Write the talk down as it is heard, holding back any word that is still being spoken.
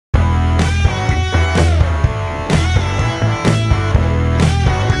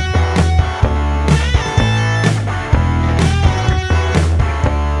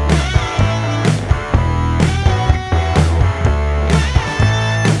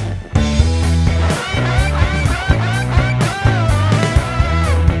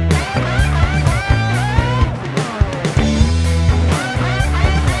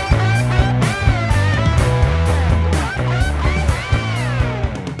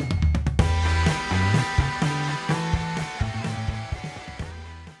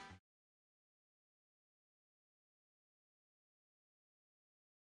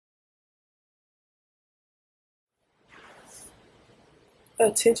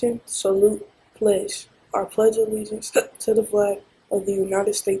Attention, salute, pledge. I pledge allegiance to the flag of the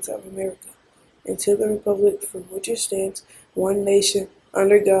United States of America and to the republic for which it stands, one nation,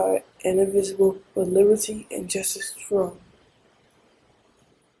 under God, indivisible, with liberty and justice for all.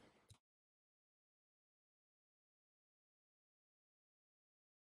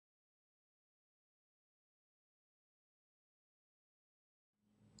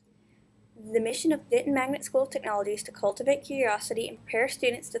 The mission of Denton Magnet School of Technology is to cultivate curiosity and prepare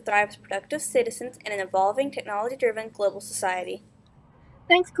students to thrive as productive citizens in an evolving, technology-driven global society.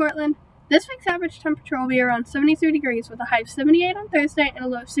 Thanks, Cortland. This week's average temperature will be around 73 degrees with a high of 78 on Thursday and a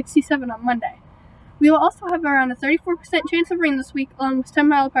low of 67 on Monday. We will also have around a 34% chance of rain this week along with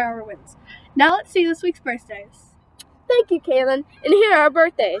 10-mile-per-hour winds. Now let's see this week's birthdays. Thank you, Kaylin. And here are our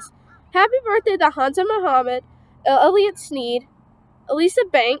birthdays. Happy birthday to Hansa Muhammad, Elliot Sneed, Elisa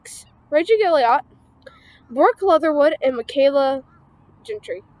Banks, Reggie Gilliott, Brooke Leatherwood, and Michaela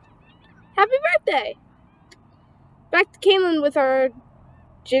Gentry. Happy birthday! Back to Kaylin with our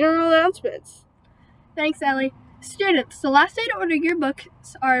general announcements. Thanks, Ellie. Students, the last day to order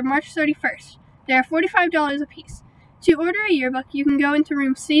yearbooks are March 31st. They are $45 a piece. To order a yearbook, you can go into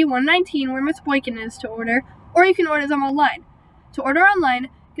room C119 where Ms. Boykin is to order, or you can order them online. To order online,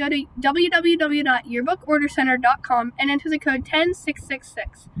 go to www.yearbookordercenter.com and enter the code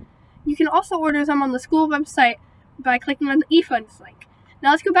 10666. You can also order them on the school website by clicking on the eFunds link.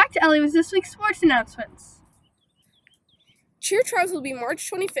 Now let's go back to Ellie with this week's sports announcements. Cheer trials will be March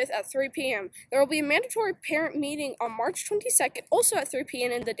 25th at 3 p.m. There will be a mandatory parent meeting on March 22nd, also at 3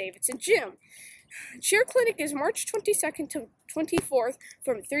 p.m. in the Davidson Gym. Cheer clinic is March 22nd to 24th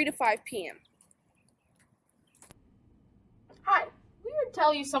from 3 to 5 p.m. Hi, we would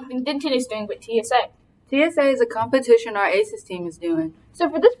tell you something Denton is doing with TSA. TSA is a competition our ACES team is doing. So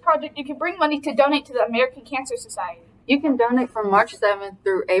for this project, you can bring money to donate to the American Cancer Society. You can donate from March 7th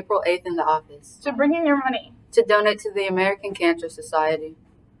through April 8th in the office. So bring in your money. To donate to the American Cancer Society.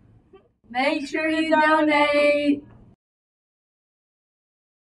 Make sure you donate!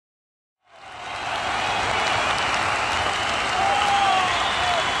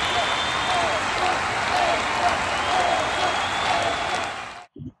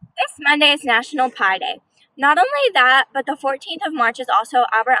 This Monday is National Pie Day. Not only that, but the 14th of March is also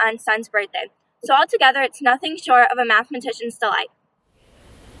Albert Einstein's birthday. So altogether, it's nothing short of a mathematician's delight.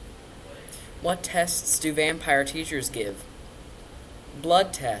 What tests do vampire teachers give?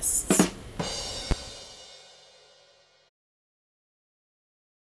 Blood tests.